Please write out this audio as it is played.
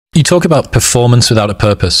You talk about performance without a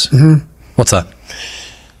purpose. What's that?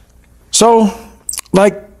 So,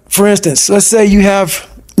 like, for instance, let's say you have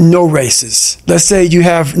no races. Let's say you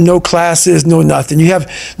have no classes, no nothing.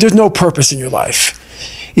 There's no purpose in your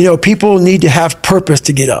life. You know, people need to have purpose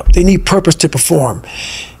to get up. They need purpose to perform.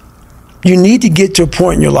 You need to get to a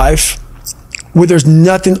point in your life where there's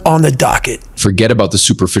nothing on the docket. Forget about the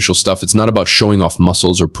superficial stuff. It's not about showing off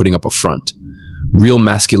muscles or putting up a front. Real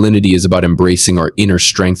masculinity is about embracing our inner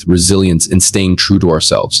strength, resilience, and staying true to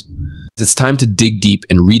ourselves. It's time to dig deep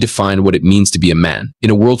and redefine what it means to be a man. In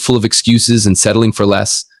a world full of excuses and settling for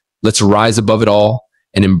less, let's rise above it all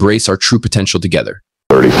and embrace our true potential together.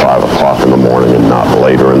 35 o'clock in the morning and not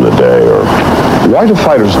later in the day, or why do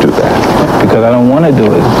fighters do that? Because I don't want to do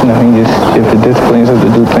it. If it disciplines us to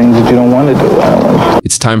do things that you don't want to do, I don't want to.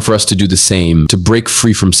 It's time for us to do the same, to break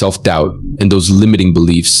free from self-doubt and those limiting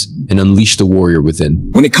beliefs and unleash the warrior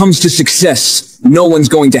within. When it comes to success, no one's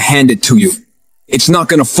going to hand it to you. It's not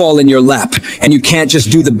going to fall in your lap, and you can't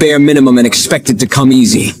just do the bare minimum and expect it to come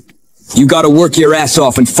easy. You gotta work your ass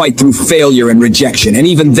off and fight through failure and rejection, and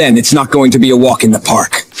even then, it's not going to be a walk in the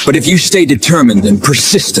park. But if you stay determined and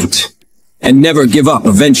persistent, and never give up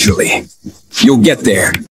eventually, you'll get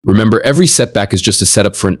there. Remember, every setback is just a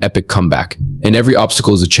setup for an epic comeback, and every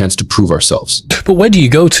obstacle is a chance to prove ourselves. But where do you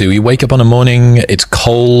go to? You wake up on a morning, it's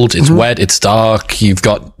cold, it's wet, it's dark, you've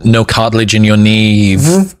got no cartilage in your knee,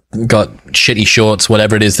 you've got shitty shorts,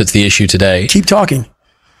 whatever it is that's the issue today. Keep talking.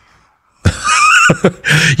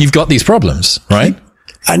 You've got these problems, right?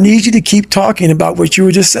 I need you to keep talking about what you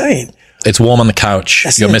were just saying. It's warm on the couch.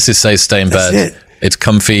 That's Your it. missus says stay in bed. That's it. It's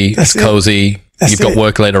comfy. That's it's cozy. That's You've got it.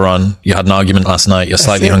 work later on. You had an argument last night. You're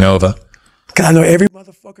slightly it. hungover. Because I know every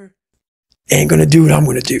motherfucker ain't going to do what I'm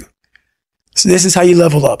going to do. So this is how you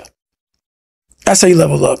level up. That's how you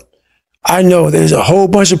level up. I know there's a whole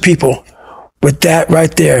bunch of people with that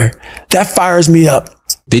right there. That fires me up.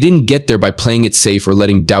 They didn't get there by playing it safe or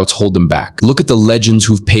letting doubts hold them back. Look at the legends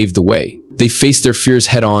who've paved the way. They faced their fears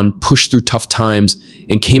head on, pushed through tough times,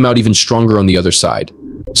 and came out even stronger on the other side.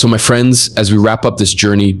 So my friends, as we wrap up this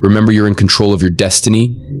journey, remember you're in control of your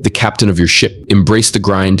destiny, the captain of your ship. Embrace the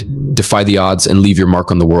grind, defy the odds, and leave your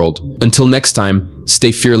mark on the world. Until next time,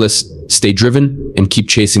 stay fearless, stay driven, and keep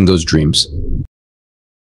chasing those dreams.